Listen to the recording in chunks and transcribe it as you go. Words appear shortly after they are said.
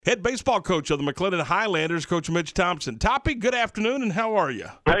Head baseball coach of the McLennan Highlanders, Coach Mitch Thompson. Toppy, good afternoon, and how are you?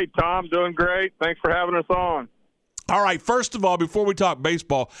 Hey, Tom, doing great. Thanks for having us on. All right, first of all, before we talk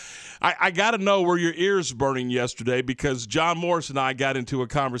baseball, I got to know were your ears burning yesterday, because John Morris and I got into a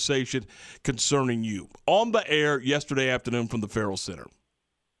conversation concerning you on the air yesterday afternoon from the Farrell Center.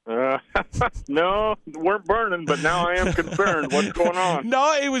 No, weren't burning, but now I am concerned. What's going on?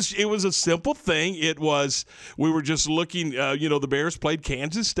 No, it was a simple thing. It was, we were just looking, the Bears played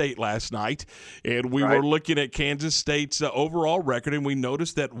Kansas State last night, and we were looking at Kansas State's overall record, and we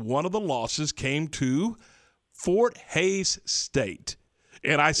noticed that one of the losses came to Fort Hays State.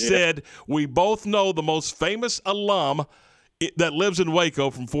 And I said, we both know the most famous alum that lives in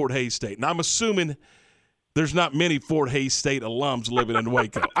Waco from Fort Hays State. And I'm assuming there's not many Fort Hays State alums living in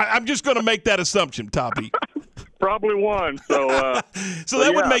Waco. I'm just going to make that assumption, Toppy. Probably one. So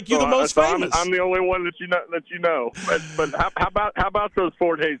that would make you the most famous. I'm the only one that you know. But how about those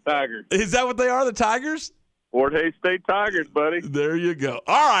Fort Hays Tigers? Is that what they are, the Tigers? Fort Hays State Tigers, buddy. There you go.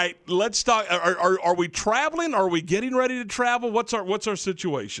 All right, let's talk. Are we traveling? Are we getting ready to travel? What's our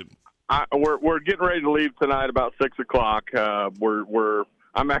situation? We're getting ready to leave tonight about 6 o'clock.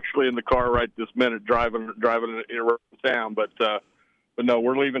 I'm actually in the car right this minute driving around town, but no,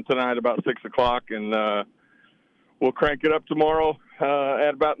 we're leaving tonight about 6 o'clock, and we'll crank it up tomorrow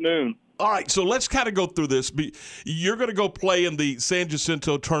at about noon. All right, so let's kind of go through this. You're going to go play in the San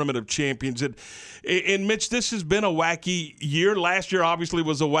Jacinto Tournament of Champions. And Mitch, this has been a wacky year. Last year obviously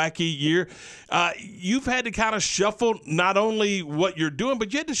was a wacky year. You've had to kind of shuffle not only what you're doing,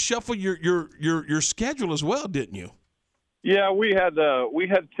 but you had to shuffle your schedule as well, didn't you? Yeah, we had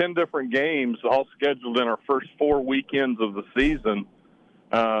 10 different games all scheduled in our first 4 weekends of the season.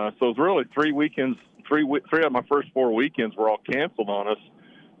 So it was really 3 weekends. Three out of my first 4 weekends were all canceled on us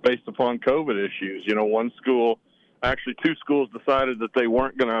based upon COVID issues. One school, actually 2 schools, decided that they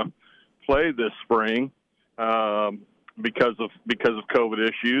weren't going to play this spring because of COVID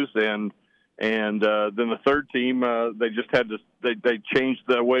issues, and then the third team, they just had to they changed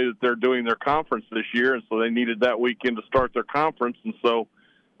the way that they're doing their conference this year, and so they needed that weekend to start their conference, and so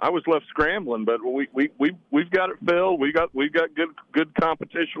I was left scrambling. But we've got it filled. We've got good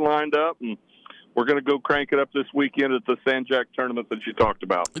competition lined up, and we're going to go crank it up this weekend at the San Jac tournament that you talked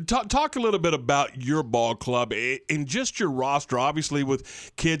about. Talk a little bit about your ball club and just your roster, obviously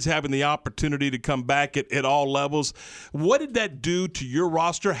with kids having the opportunity to come back at all levels. What did that do to your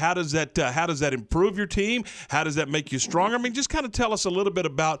roster? How does that improve your team? How does that make you stronger? I mean, just kind of tell us a little bit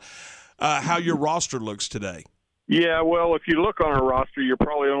about how your roster looks today. Yeah, well, if you look on our roster, you're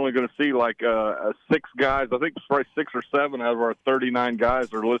probably only going to see like 6 guys. I think it's probably 6 or 7 out of our 39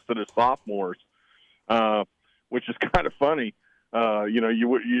 guys are listed as sophomores. Which is kind of funny.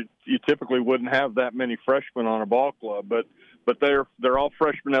 You typically wouldn't have that many freshmen on a ball club, but they're all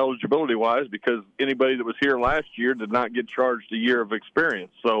freshman eligibility wise, because anybody that was here last year did not get charged a year of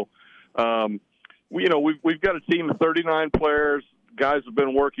experience. So, we've got a team of 39 players. Guys have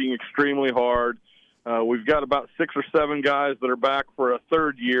been working extremely hard. We've got about 6 or 7 guys that are back for a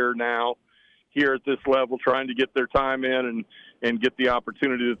third year now here at this level, trying to get their time in and get the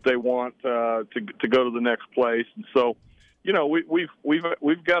opportunity that they want to go to the next place. And so,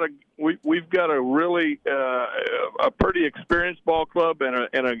 we've got a really a pretty experienced ball club and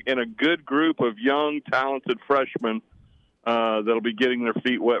a good group of young, talented freshmen that'll be getting their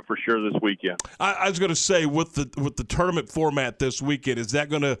feet wet for sure this weekend. I was going to say, with the tournament format this weekend, is that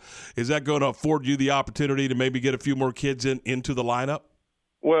going to afford you the opportunity to maybe get a few more kids into the lineup?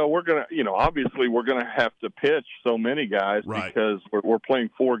 Well, we're going to, obviously we're going to have to pitch so many guys, right, because we're playing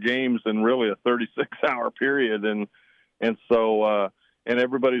 4 games in really a 36-hour period. And so, and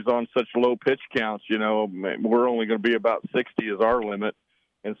everybody's on such low pitch counts, we're only going to be about 60 is our limit.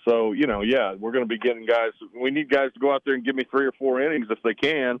 And so, we're going to be getting guys. We need guys to go out there and give me 3 or 4 innings if they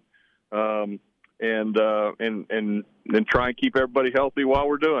can. And try and keep everybody healthy while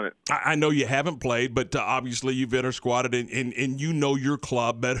we're doing it. I know you haven't played, but obviously you've inter-squatted and you know your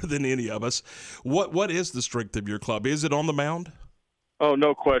club better than any of us. What is the strength of your club? Is it on the mound? Oh,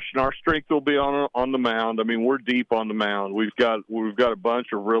 no question. Our strength will be on the mound. I mean, we're deep on the mound. We've got a bunch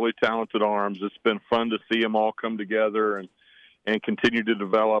of really talented arms. It's been fun to see them all come together and continue to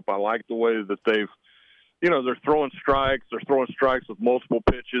develop. I like the way that they're throwing strikes. They're throwing strikes with multiple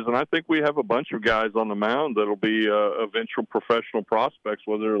pitches, and I think we have a bunch of guys on the mound that'll be eventual professional prospects,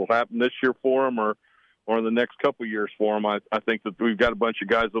 whether it'll happen this year for them or in the next couple of years for them. I think that we've got a bunch of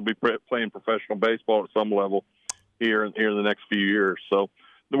guys that'll be playing professional baseball at some level here in the next few years. So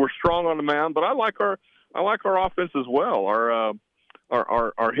we're strong on the mound, but I like our offense as well.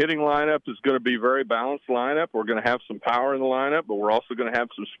 our hitting lineup is going to be a very balanced lineup. We're going to have some power in the lineup, but we're also going to have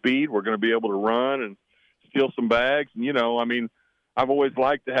some speed. We're going to be able to run and steal some bags. And, I mean, I've always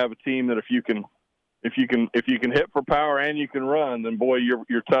liked to have a team that if you can hit for power and you can run, then boy,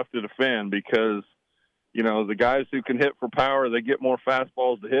 you're tough to defend, because the guys who can hit for power, they get more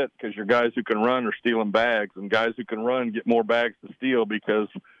fastballs to hit because your guys who can run are stealing bags, and guys who can run get more bags to steal because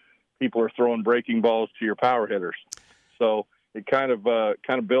people are throwing breaking balls to your power hitters. So it kind of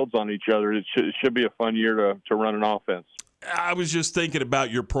builds on each other. It should be a fun year to run an offense. I was just thinking about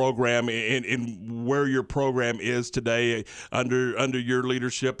your program and where your program is today under your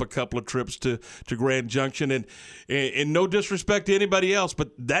leadership. A couple of trips to Grand Junction, and no disrespect to anybody else, but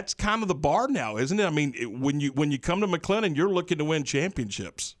that's kind of the bar now, isn't it? I mean, when you come to McLennan, you're looking to win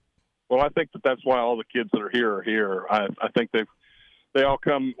championships. Well, I think that's why all the kids that are here. I think they all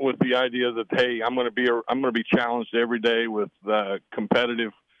come with the idea that, hey, I'm going to be challenged every day with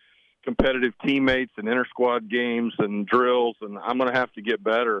competitive teammates and inter-squad games and drills, and I'm going to have to get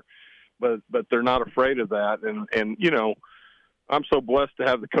better. But they're not afraid of that. And I'm so blessed to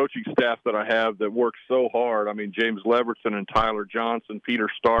have the coaching staff that I have that works so hard. I mean, James Leverton and Tyler Johnson, Peter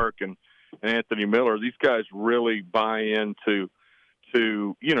Stark, and Anthony Miller, these guys really buy into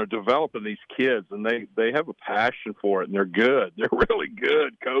developing these kids, and they have a passion for it, and they're good. They're really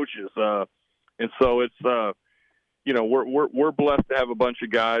good coaches. And so it's, we're blessed to have a bunch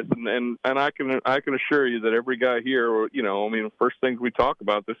of guys, and I can assure you that every guy here, first things we talk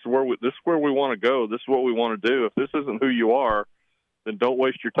about, this is where we want to go. This is what we want to do. If this isn't who you are, then don't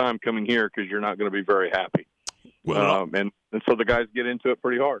waste your time coming here, because you're not going to be very happy. Well, and so the guys get into it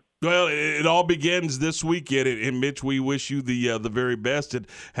pretty hard. Well, it all begins this weekend, and Mitch, we wish you the very best, and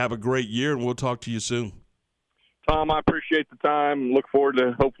have a great year, and we'll talk to you soon. Tom, I appreciate the time. Look forward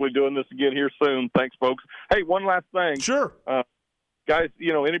to hopefully doing this again here soon. Thanks, folks. Hey, one last thing. Sure. Guys,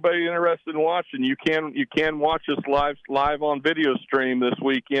 anybody interested in watching, you can watch us live on video stream this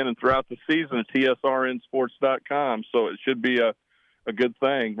weekend and throughout the season at tsrnsports.com. So it should be a good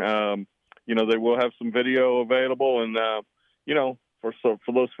thing. They will have some video available, and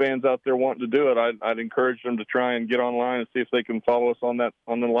for those fans out there wanting to do it, I'd encourage them to try and get online and see if they can follow us on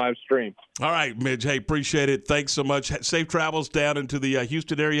the live stream. All right, Midge. Hey, appreciate it. Thanks so much. Safe travels down into the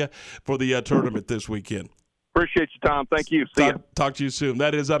Houston area for the tournament this weekend. Appreciate you, Tom. Thank you. See ya. Talk to you soon.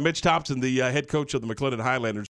 That is Mitch Thompson, the head coach of the McLennan Highlanders.